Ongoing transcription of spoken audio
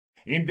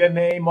In the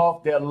name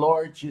of the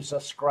Lord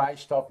Jesus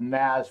Christ of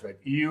Nazareth,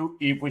 you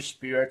evil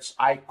spirits,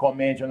 I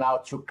command you now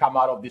to come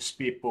out of these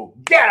people.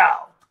 Get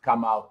out!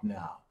 Come out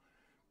now.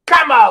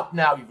 Come out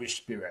now, evil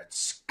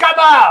spirits. Come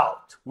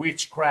out!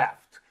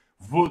 Witchcraft,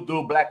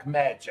 voodoo, black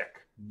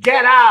magic.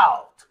 Get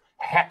out!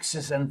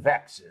 Hexes and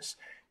vexes.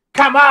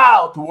 Come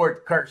out,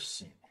 word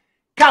cursing.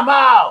 Come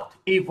out,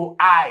 evil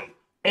eye,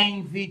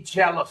 envy,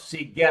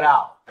 jealousy. Get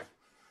out.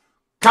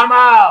 Come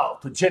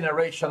out,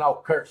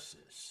 generational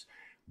curses.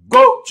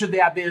 Go to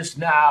the abyss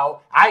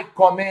now. I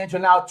command you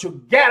now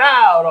to get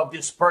out of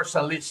this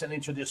person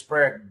listening to this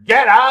prayer.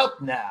 Get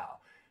out now.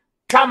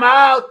 Come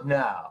out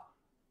now.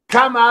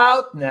 Come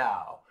out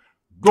now.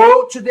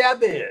 Go to the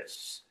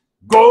abyss.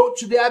 Go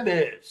to the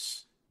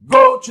abyss.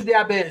 Go to the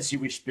abyss,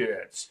 you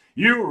spirits.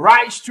 You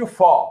rise to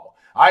fall.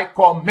 I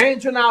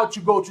command you now to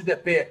go to the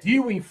pit.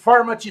 You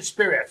infirmity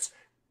spirits.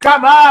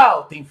 Come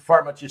out,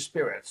 infirmity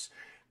spirits.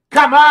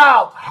 Come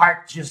out,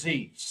 heart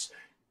disease.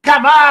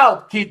 Come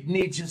out,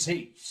 kidney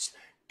disease.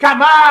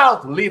 Come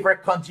out, liver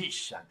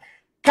condition.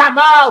 Come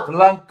out,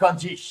 lung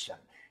condition.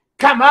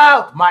 Come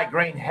out,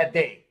 migraine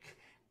headache.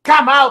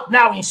 Come out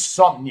now,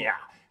 insomnia.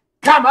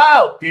 Come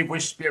out, evil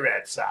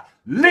spirits.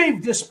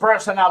 Leave this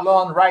person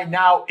alone right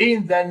now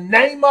in the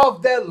name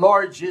of the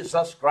Lord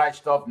Jesus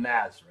Christ of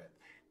Nazareth.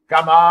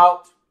 Come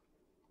out.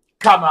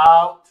 Come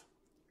out.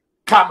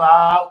 Come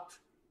out.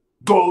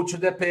 Go to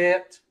the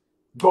pit.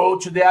 Go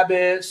to the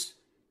abyss.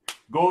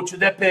 Go to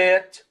the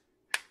pit.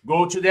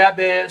 Go to the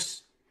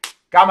abyss.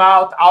 Come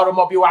out,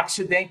 automobile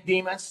accident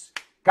demons.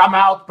 Come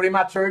out,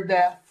 premature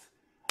death.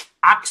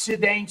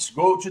 Accidents,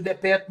 go to the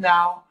pit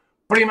now.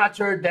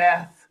 Premature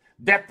death,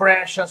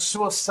 depression,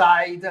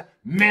 suicide,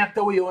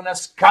 mental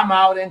illness. Come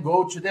out and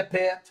go to the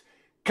pit.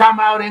 Come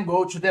out and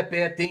go to the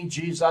pit in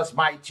Jesus'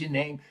 mighty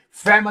name.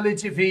 Family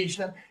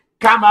division.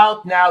 Come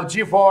out now,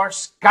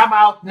 divorce. Come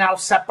out now,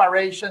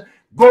 separation.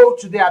 Go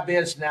to the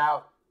abyss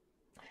now.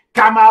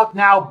 Come out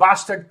now,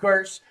 bastard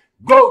curse.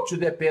 Go to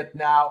the pit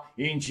now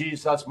in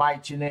Jesus'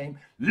 mighty name.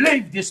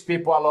 Leave these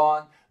people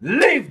alone.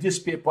 Leave these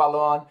people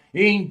alone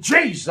in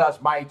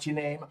Jesus' mighty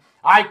name.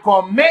 I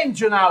command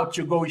you now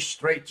to go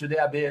straight to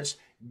the abyss.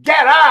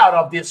 Get out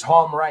of this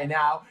home right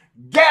now.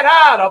 Get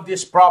out of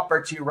this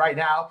property right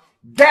now.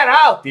 Get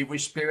out, evil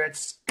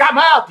spirits. Come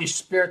out, the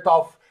spirit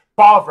of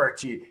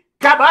poverty.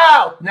 Come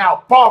out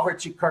now,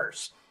 poverty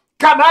curse.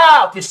 Come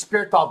out, the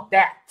spirit of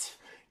death.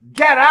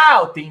 Get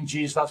out in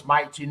Jesus'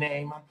 mighty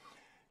name.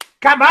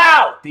 Come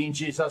out in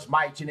Jesus'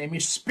 mighty name.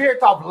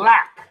 Spirit of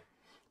lack,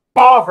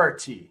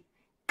 poverty.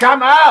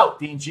 Come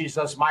out in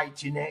Jesus'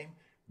 mighty name.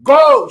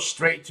 Go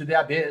straight to the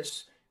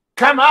abyss.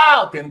 Come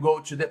out and go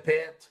to the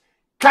pit.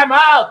 Come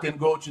out and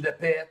go to the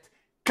pit.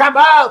 Come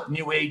out,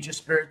 New Age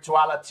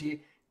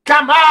spirituality.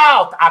 Come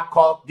out,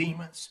 occult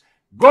demons.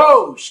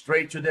 Go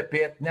straight to the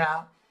pit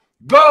now.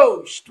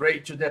 Go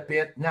straight to the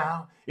pit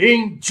now.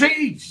 In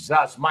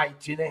Jesus'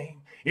 mighty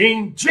name.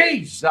 In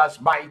Jesus'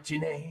 mighty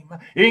name.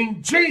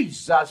 In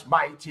Jesus'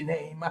 mighty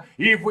name.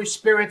 Evil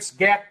spirits,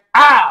 get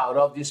out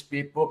of these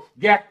people.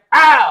 Get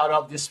out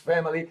of this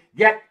family.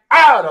 Get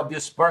out of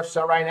this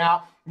person right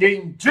now.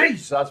 In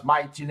Jesus'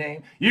 mighty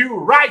name. You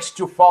rise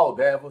to fall,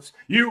 devils.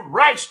 You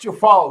rise to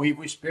fall,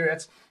 evil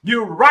spirits.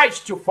 You rise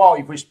to fall,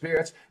 evil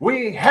spirits.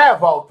 We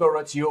have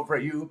authority over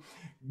you,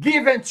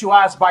 given to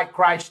us by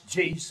Christ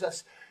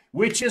Jesus,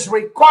 which is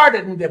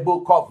recorded in the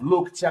book of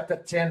Luke chapter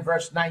 10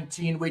 verse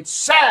 19, which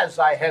says,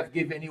 I have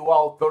given you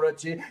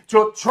authority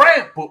to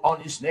trample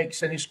on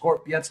snakes and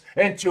scorpions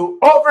and to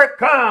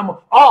overcome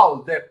all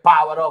the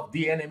power of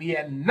the enemy,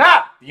 and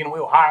nothing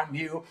will harm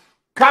you.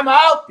 Come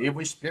out,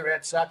 evil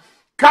spirits.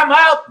 Come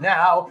out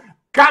now.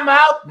 Come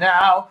out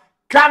now.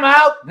 Come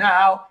out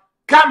now.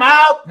 Come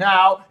out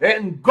now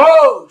and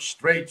go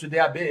straight to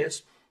the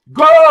abyss.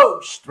 Go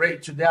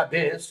straight to the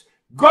abyss.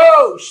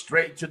 Go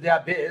straight to the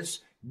abyss.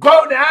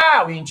 Go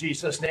now in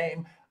Jesus'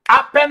 name.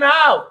 Up and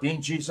out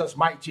in Jesus'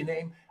 mighty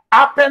name.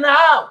 Up and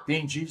out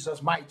in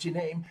Jesus' mighty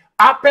name.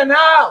 Up and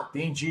out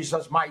in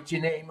Jesus' mighty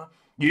name.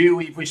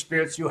 You evil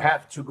spirits, you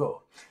have to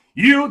go.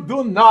 You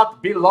do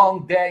not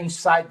belong there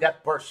inside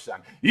that person.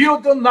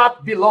 You do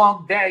not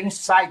belong there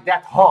inside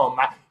that home.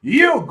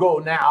 You go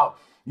now.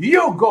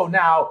 You go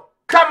now.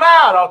 Come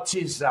out,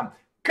 autism.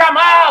 Come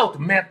out,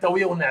 mental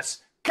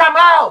illness. Come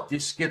out,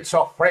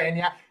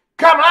 schizophrenia.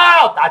 Come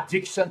out,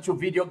 addiction to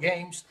video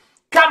games.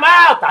 Come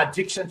out,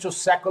 addiction to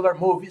secular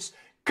movies.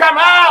 Come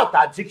out,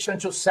 addiction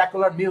to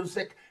secular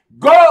music.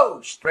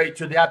 Go straight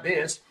to the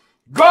abyss.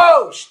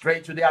 Go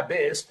straight to the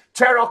abyss.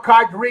 Tarot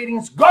card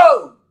readings,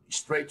 go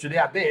straight to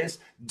the abyss.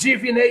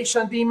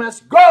 Divination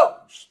demons, go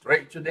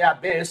straight to the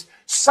abyss.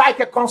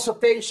 Psychic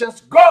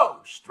consultations, go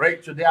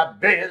straight to the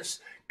abyss.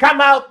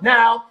 Come out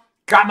now.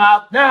 Come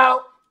out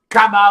now.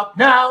 Come out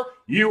now.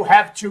 You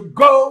have to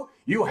go.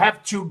 You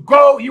have to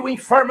go, you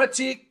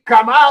infirmity.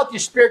 Come out, the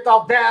spirit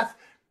of death.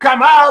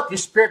 Come out, the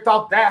spirit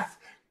of death.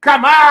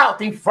 Come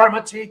out,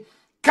 infirmity.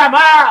 Come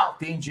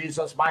out in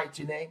Jesus'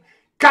 mighty name.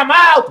 Come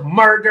out,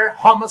 murder,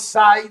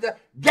 homicide.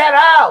 Get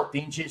out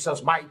in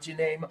Jesus' mighty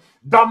name.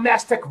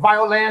 Domestic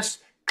violence.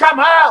 come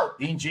out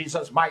in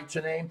Jesus' mighty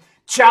name.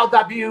 Child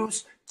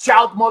abuse,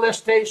 child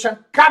molestation,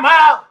 come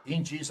out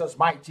in Jesus'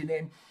 mighty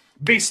name.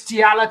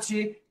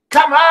 Bestiality,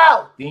 come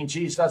out in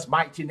Jesus'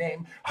 mighty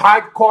name.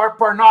 Hardcore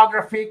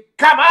pornography,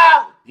 come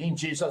out in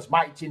Jesus'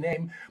 mighty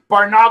name.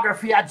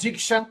 Pornography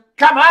addiction,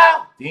 come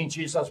out in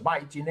Jesus'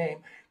 mighty name.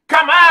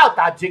 Come out,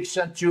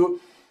 addiction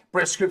to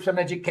prescription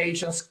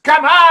medications,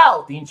 come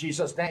out in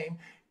Jesus' name.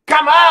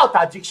 Come out,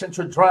 addiction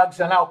to drugs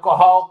and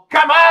alcohol,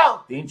 come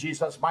out in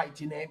Jesus'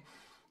 mighty name.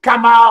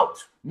 Come out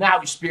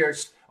now,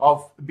 spirits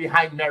of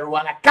behind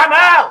marijuana, come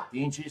out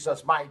in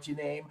Jesus' mighty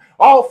name.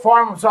 All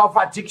forms of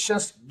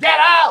addictions, get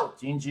out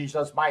in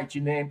Jesus' mighty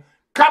name.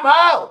 Come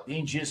out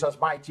in Jesus'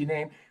 mighty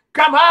name.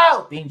 Come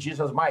out in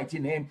Jesus' mighty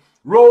name.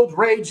 Road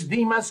rage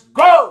demons,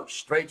 go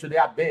straight to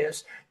the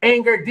abyss.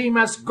 Anger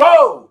demons,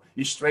 go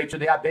straight to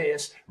the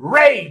abyss.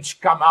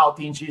 Rage, come out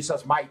in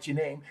Jesus' mighty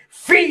name.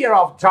 Fear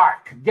of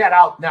dark, get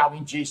out now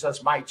in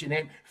Jesus' mighty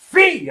name.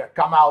 Fear,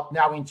 come out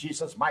now in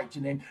Jesus' mighty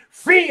name.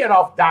 Fear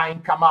of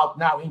dying, come out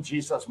now in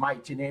Jesus'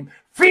 mighty name.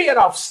 Fear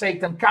of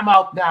Satan, come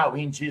out now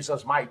in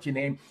Jesus' mighty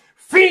name.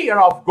 Fear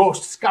of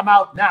ghosts, come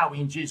out now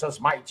in Jesus'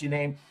 mighty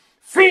name.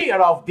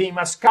 Fear of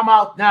demons, come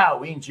out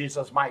now in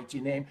Jesus' mighty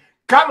name.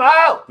 Come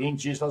out in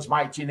Jesus'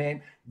 mighty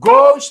name.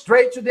 Go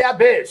straight to the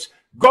abyss.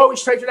 Go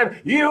straight to them.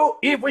 You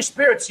evil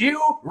spirits,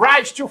 you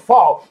rise to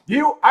fall.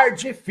 You are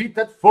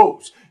defeated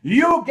foes.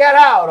 You get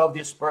out of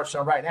this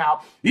person right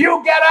now.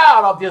 You get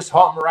out of this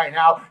home right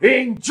now.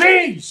 In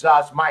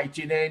Jesus'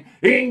 mighty name.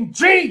 In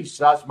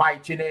Jesus'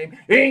 mighty name.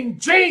 In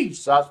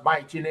Jesus'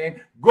 mighty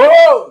name.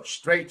 Go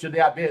straight to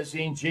the abyss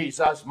in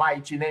Jesus'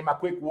 mighty name. A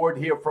quick word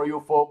here for you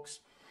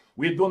folks.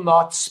 We do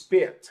not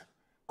spit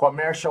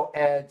commercial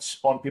ads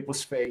on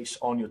people's face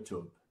on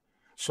YouTube.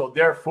 So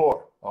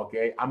therefore,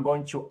 okay, I'm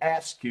going to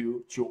ask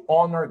you to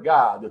honor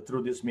God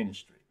through this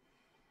ministry.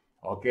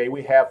 Okay,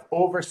 we have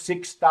over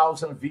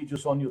 6,000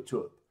 videos on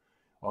YouTube.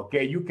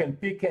 Okay, you can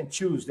pick and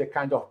choose the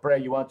kind of prayer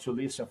you want to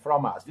listen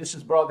from us. This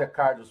is Brother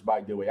Carlos,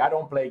 by the way. I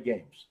don't play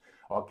games.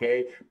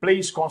 Okay,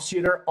 please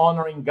consider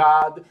honoring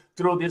God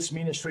through this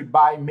ministry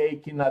by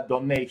making a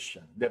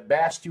donation, the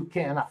best you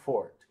can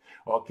afford.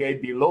 Okay,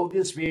 below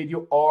this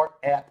video or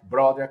at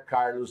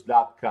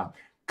brothercarlos.com.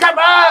 Come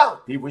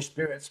out, evil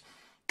spirits.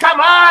 Come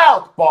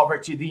out,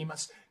 poverty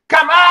demons.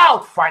 Come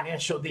out,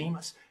 financial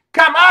demons.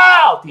 Come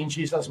out in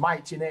Jesus'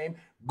 mighty name.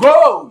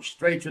 Go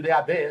straight to the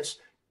abyss.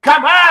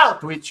 Come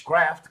out,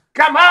 witchcraft.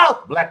 Come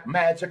out, black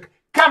magic.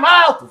 Come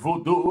out,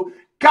 voodoo.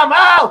 Come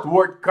out,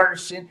 word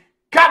cursing.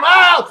 Come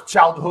out,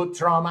 childhood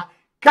trauma.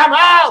 Come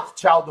out,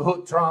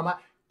 childhood trauma.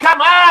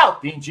 Come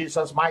out in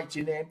Jesus'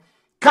 mighty name.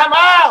 Come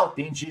out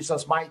in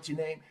Jesus' mighty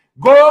name.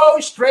 Go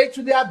straight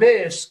to the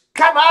abyss.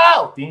 Come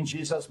out in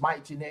Jesus'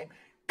 mighty name.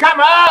 Come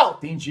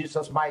out in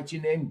Jesus' mighty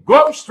name.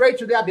 Go straight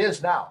to the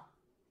abyss now.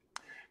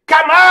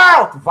 Come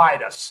out,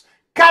 virus.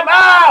 Come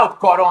out,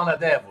 corona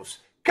devils.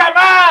 Come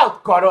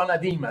out, corona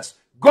demons.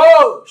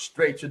 Go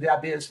straight to the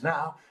abyss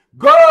now.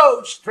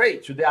 Go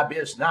straight to the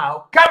abyss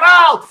now. Come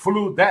out,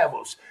 flu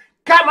devils.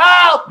 Come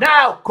out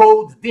now,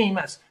 cold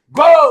demons.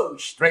 Go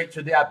straight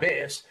to the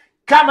abyss.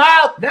 Come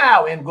out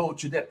now and go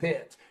to the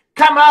pit.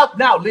 Come out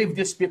now. Leave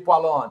these people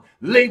alone.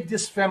 Leave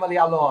this family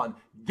alone.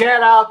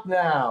 Get out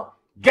now.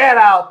 Get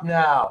out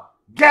now.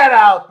 Get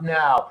out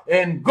now.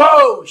 And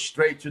go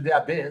straight to the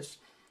abyss.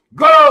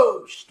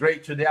 Go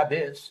straight to the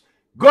abyss.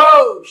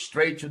 Go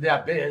straight to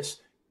the abyss.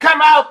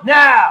 Come out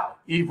now,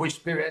 evil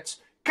spirits.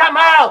 Come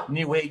out,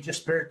 New Age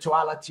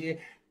spirituality.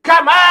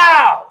 Come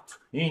out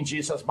in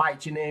Jesus'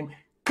 mighty name.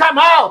 Come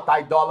out,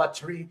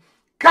 idolatry.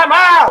 Come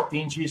out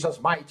in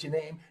Jesus' mighty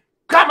name.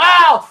 Come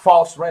out,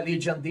 false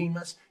religion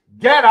demons.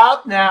 Get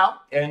out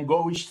now and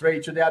go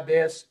straight to the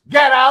abyss.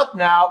 Get out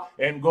now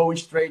and go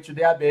straight to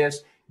the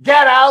abyss.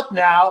 Get out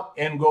now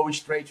and go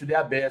straight to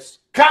the abyss.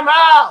 Come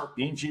out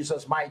in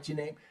Jesus' mighty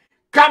name.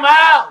 Come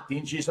out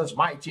in Jesus'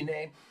 mighty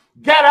name.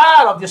 Get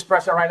out of this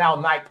person right now,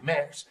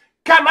 nightmares.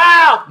 Come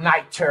out,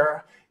 night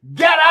terror.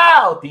 Get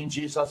out in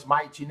Jesus'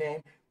 mighty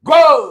name.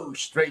 Go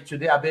straight to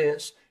the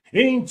abyss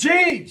in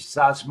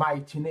Jesus'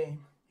 mighty name.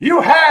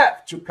 You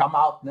have to come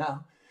out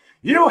now.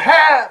 You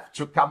have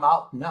to come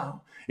out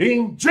now.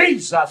 In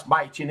Jesus'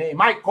 mighty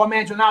name, I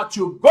command you now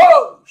to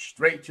go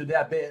straight to the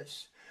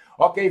abyss.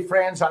 Okay,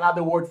 friends,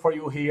 another word for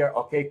you here.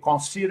 Okay,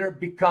 consider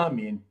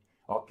becoming,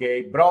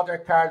 okay, Brother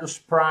Carlos'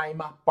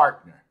 prime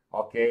partner.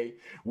 Okay,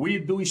 we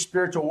do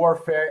spiritual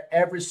warfare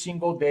every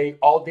single day,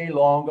 all day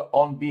long,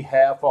 on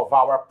behalf of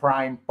our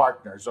prime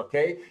partners.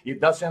 Okay, it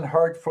doesn't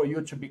hurt for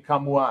you to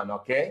become one.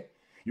 Okay,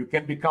 you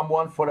can become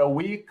one for a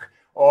week,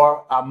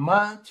 or a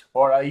month,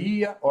 or a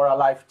year, or a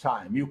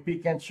lifetime. You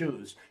pick and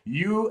choose.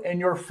 You and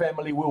your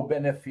family will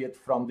benefit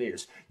from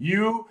this.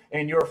 You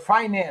and your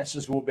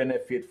finances will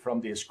benefit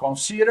from this.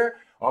 Consider,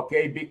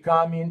 okay,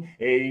 becoming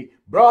a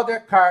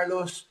Brother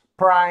Carlos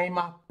prime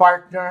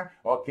partner.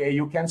 Okay,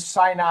 you can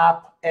sign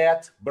up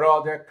at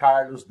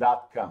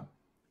brothercarlos.com.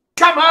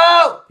 Come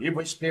out,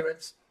 evil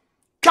spirits.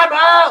 Come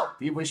out,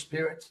 evil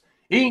spirits.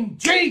 In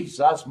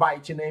Jesus'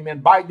 mighty name.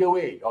 And by the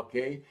way,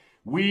 okay,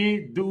 We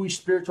do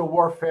spiritual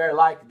warfare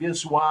like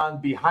this one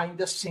behind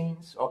the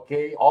scenes,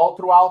 okay, all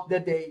throughout the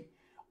day,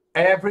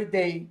 every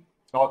day,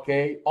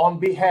 okay, on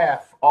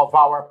behalf of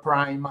our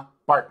prime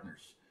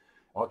partners.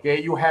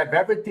 Okay, you have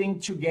everything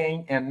to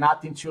gain and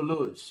nothing to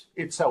lose.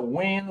 It's a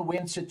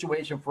win-win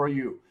situation for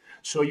you.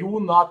 So you will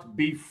not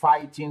be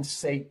fighting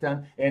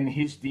Satan and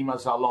his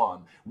demons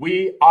alone.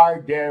 We are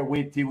there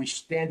with you,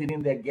 standing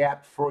in the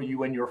gap for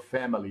you and your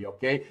family,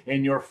 okay,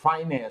 and your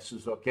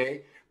finances,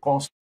 okay.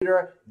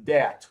 Consider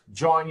that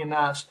joining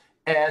us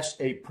as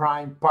a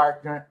prime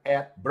partner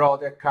at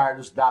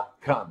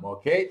brothercarlos.com,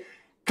 okay.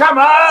 Come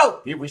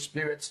out, evil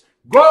spirits.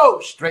 Go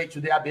straight to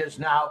the abyss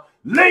now.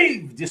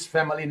 Leave this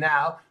family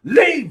now.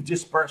 Leave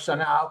this person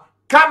now.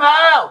 Come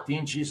out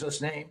in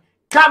Jesus' name.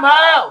 Come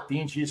out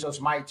in Jesus'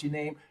 mighty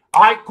name.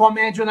 I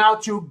command you now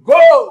to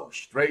go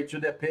straight to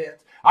the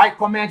pit. I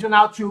command you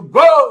now to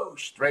go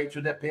straight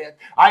to the pit.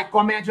 I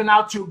command you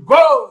now to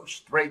go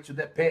straight to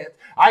the pit.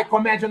 I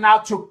command you now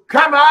to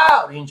come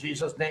out in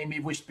Jesus' name,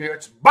 evil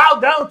spirits. Bow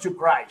down to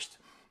Christ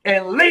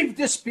and leave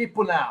these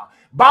people now.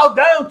 Bow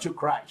down to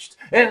Christ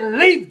and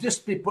leave these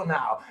people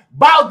now.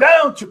 Bow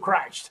down to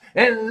Christ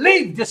and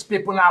leave these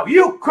people now.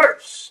 You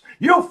curse,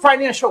 you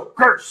financial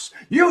curse,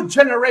 you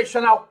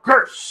generational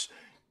curse.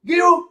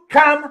 You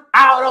come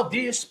out of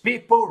these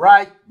people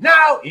right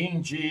now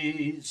in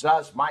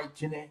Jesus'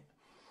 mighty name.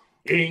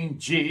 In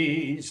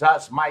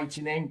Jesus'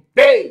 mighty name,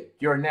 take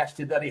your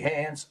nasty, dirty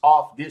hands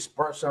off this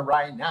person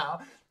right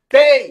now.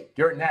 Take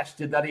your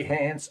nasty, dirty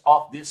hands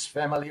off this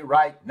family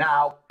right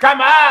now. Come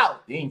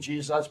out in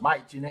Jesus'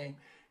 mighty name.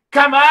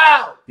 Come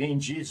out in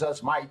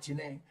Jesus' mighty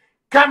name.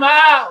 Come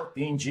out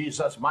in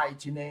Jesus'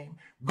 mighty name.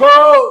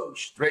 Go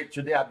straight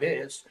to the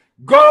abyss.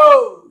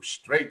 Go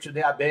straight to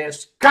the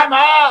abyss. Come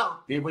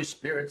out, evil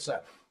spirits.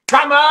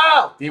 Come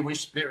out, evil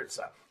spirits.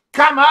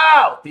 Come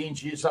out in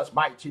Jesus'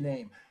 mighty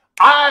name.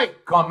 I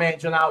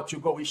command you now to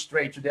go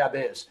straight to the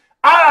abyss.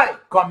 I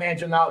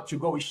command you now to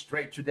go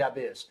straight to the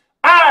abyss.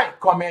 I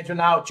command you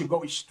now to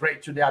go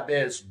straight to the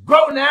abyss.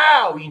 Go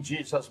now in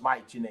Jesus'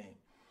 mighty name.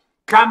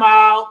 Come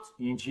out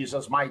in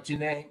Jesus' mighty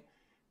name.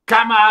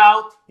 Come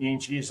out in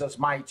Jesus'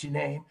 mighty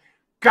name.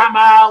 Come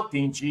out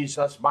in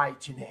Jesus'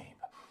 mighty name.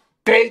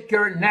 Take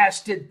your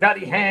nasty,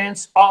 dirty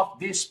hands off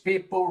these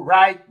people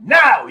right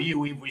now,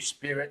 you evil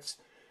spirits.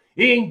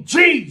 In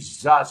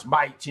Jesus'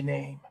 mighty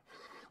name.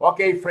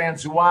 Okay,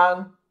 friends,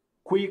 one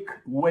quick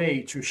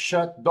way to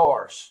shut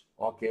doors,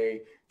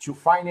 okay, to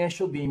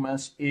financial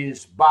demons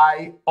is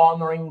by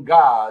honoring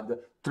God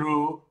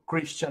through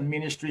Christian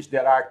ministries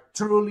that are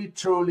truly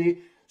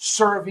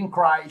serving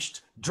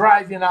Christ,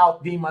 driving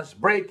out demons,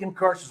 breaking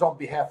curses on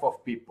behalf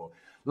of people.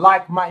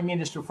 Like my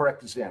ministry, for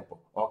example,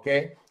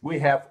 okay? We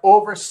have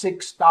over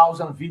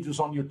 6,000 videos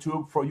on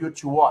YouTube for you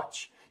to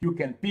watch. You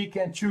can pick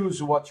and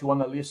choose what you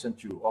want to listen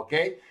to,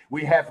 okay?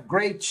 We have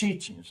great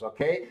teachings,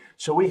 okay?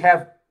 So we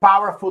have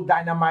powerful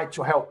dynamite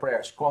to help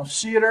prayers.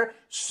 Consider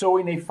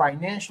sowing a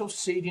financial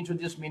seed into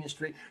this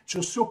ministry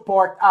to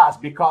support us,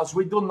 because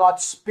we do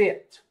not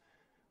spit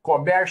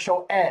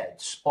commercial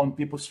ads on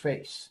people's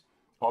face,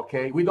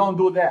 okay? We don't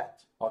do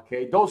that,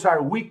 okay? Those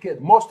are wicked.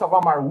 Most of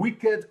them are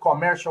wicked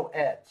commercial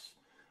ads.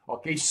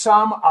 Okay,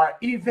 some are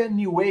even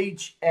New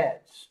Age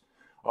ads.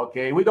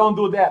 Okay, we don't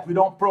do that. We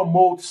don't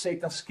promote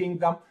Satan's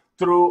kingdom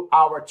through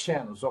our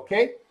channels.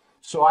 Okay,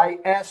 so I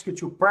ask you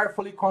to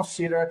prayerfully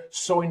consider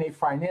sowing a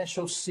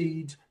financial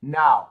seed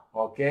now.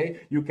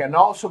 Okay, you can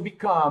also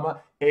become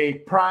a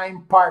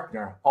prime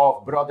partner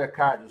of Brother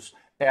Carlos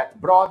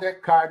at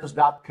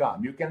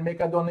brothercarlos.com. You can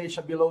make a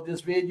donation below this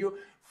video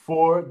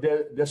for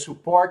the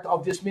support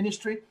of this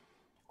ministry.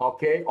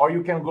 Okay, or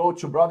you can go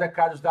to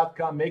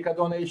brothercarlos.com, make a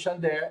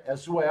donation there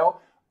as well,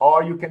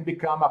 or you can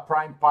become a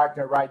prime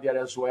partner right there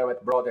as well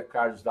at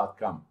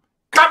brothercarlos.com.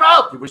 Come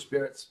out, evil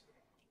spirits.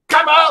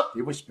 Come out,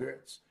 evil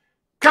spirits.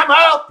 Come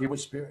out, evil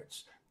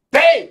spirits.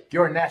 Take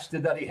your nasty,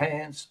 dirty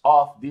hands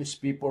off these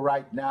people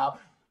right now.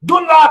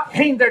 Do not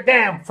hinder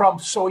them from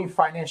sowing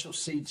financial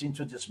seeds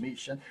into this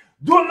mission.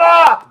 Do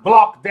not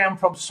block them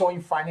from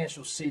sowing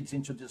financial seeds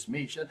into this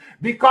mission,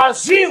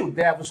 because you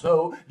devils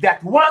know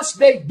that once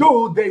they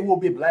do, they will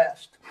be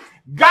blessed.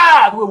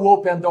 God will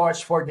open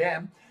doors for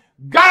them.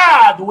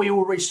 God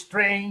will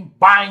restrain,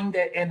 bind,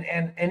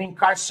 and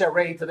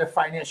incarcerate the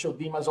financial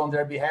demons on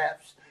their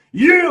behalf.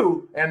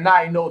 You and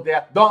I know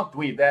that, don't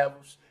we,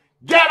 devils?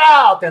 Get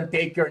out and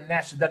take your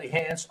nasty dirty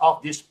hands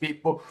off these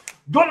people.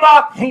 Do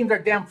not hinder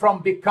them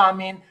from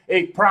becoming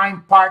a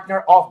prime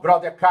partner of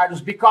Brother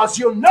Carlos, because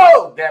you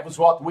know that was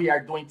what we are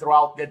doing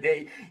throughout the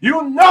day.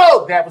 You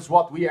know that was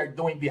what we are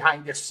doing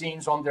behind the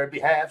scenes on their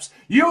behalves.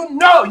 You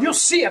know, you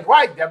see it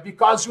right there,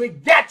 because we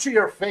get to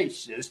your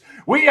faces.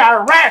 We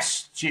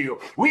arrest you.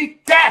 We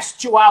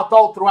cast you out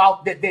all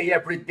throughout the day,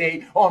 every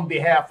day, on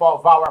behalf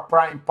of our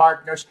prime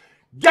partners.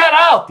 Get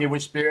out, evil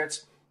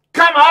spirits.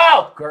 Come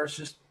out,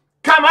 curses.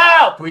 Come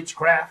out,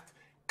 witchcraft.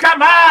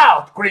 Come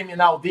out,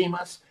 criminal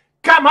demons.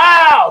 Come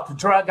out,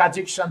 drug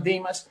addiction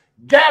demons.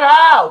 Get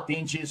out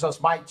in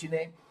Jesus' mighty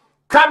name.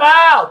 Come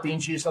out in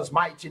Jesus'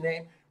 mighty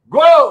name.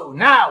 Go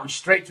now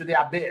straight to the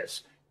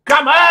abyss.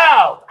 Come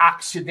out,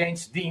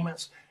 accidents,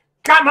 demons.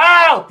 Come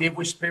out,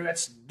 evil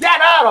spirits.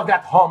 Get out of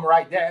that home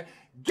right there.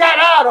 Get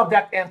out of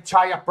that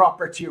entire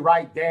property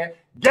right there.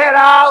 Get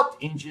out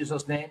in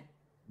Jesus' name.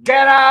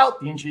 Get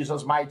out in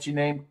Jesus' mighty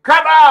name.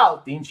 Come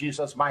out in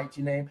Jesus'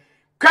 mighty name.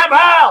 Come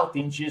out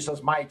in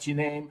Jesus' mighty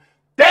name.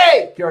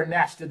 Take your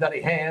nasty,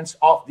 dirty hands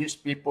off these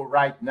people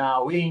right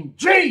now in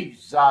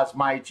Jesus'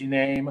 mighty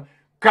name.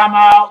 Come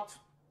out.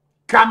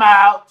 Come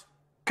out.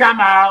 Come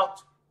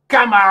out.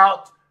 Come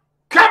out.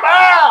 Come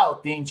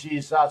out in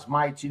Jesus'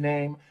 mighty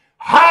name.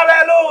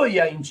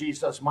 Hallelujah in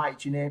Jesus'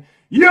 mighty name.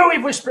 You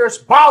evil spirits,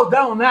 bow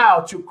down now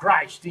to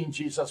Christ in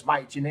Jesus'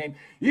 mighty name.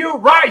 You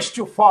rise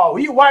to fall.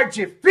 You are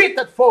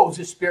defeated foes,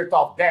 the spirit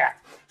of death.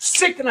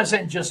 Sickness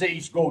and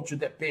disease go to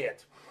the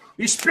pit.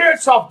 The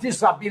spirits of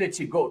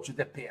disability go to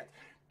the pit.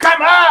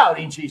 Come out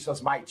in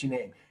Jesus' mighty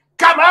name.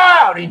 Come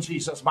out in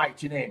Jesus'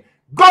 mighty name.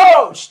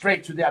 Go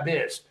straight to the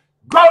abyss.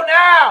 Go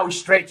now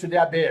straight to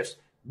the abyss.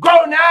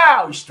 Go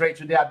now straight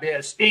to the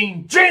abyss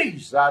in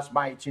Jesus'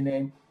 mighty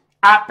name.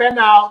 Up and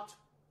out,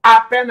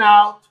 up and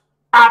out,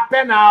 up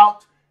and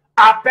out,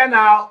 up and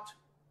out,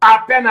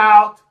 up and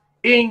out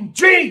in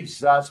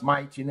Jesus'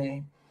 mighty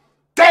name.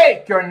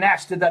 Take your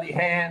nasty, dirty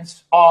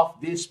hands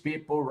off these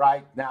people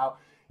right now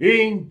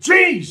in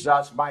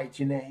Jesus'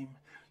 mighty name.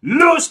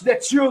 Loose the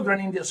children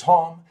in this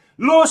home.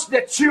 Loose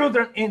the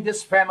children in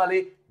this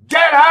family.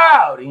 Get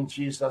out in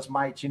Jesus'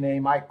 mighty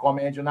name. I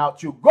command you now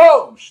to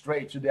go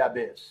straight to the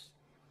abyss.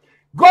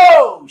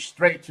 Go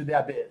straight to the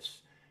abyss.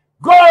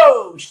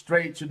 Go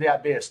straight to the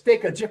abyss.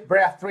 Take a deep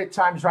breath 3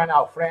 times right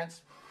now,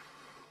 friends.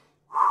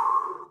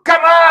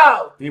 Come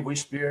out, evil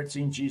spirits,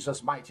 in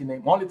Jesus' mighty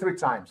name. Only 3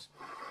 times.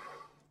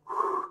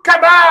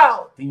 Come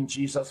out in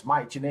Jesus'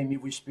 mighty name,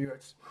 evil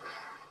spirits.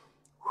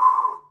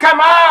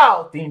 Come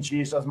out in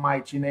Jesus'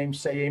 mighty name.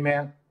 Say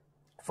amen.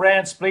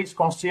 Friends, please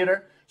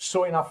consider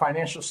sowing a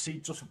financial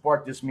seed to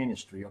support this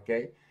ministry,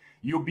 okay?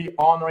 You'll be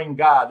honoring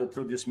God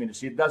through this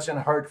ministry. It doesn't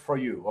hurt for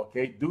you,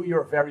 okay? Do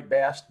your very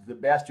best, the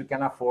best you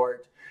can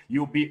afford.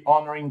 You'll be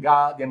honoring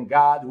God, and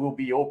God will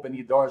be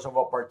opening doors of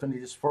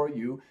opportunities for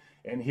you,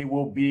 and he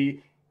will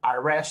be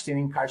arresting,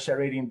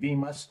 incarcerating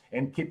demons,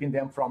 and keeping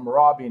them from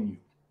robbing you.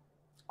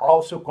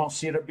 Also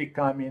consider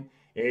becoming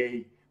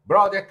a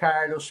Brother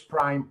Carlos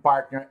Prime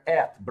partner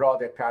at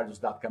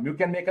brothercarlos.com. You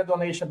can make a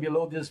donation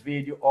below this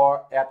video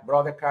or at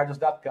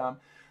brothercarlos.com.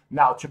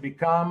 Now, to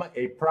become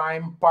a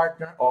prime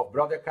partner of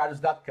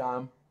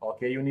brothercarlos.com,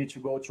 okay, you need to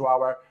go to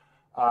our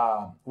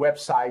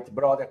website,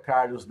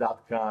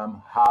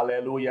 brothercarlos.com.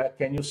 Hallelujah.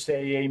 Can you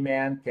say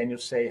amen? Can you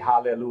say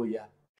hallelujah?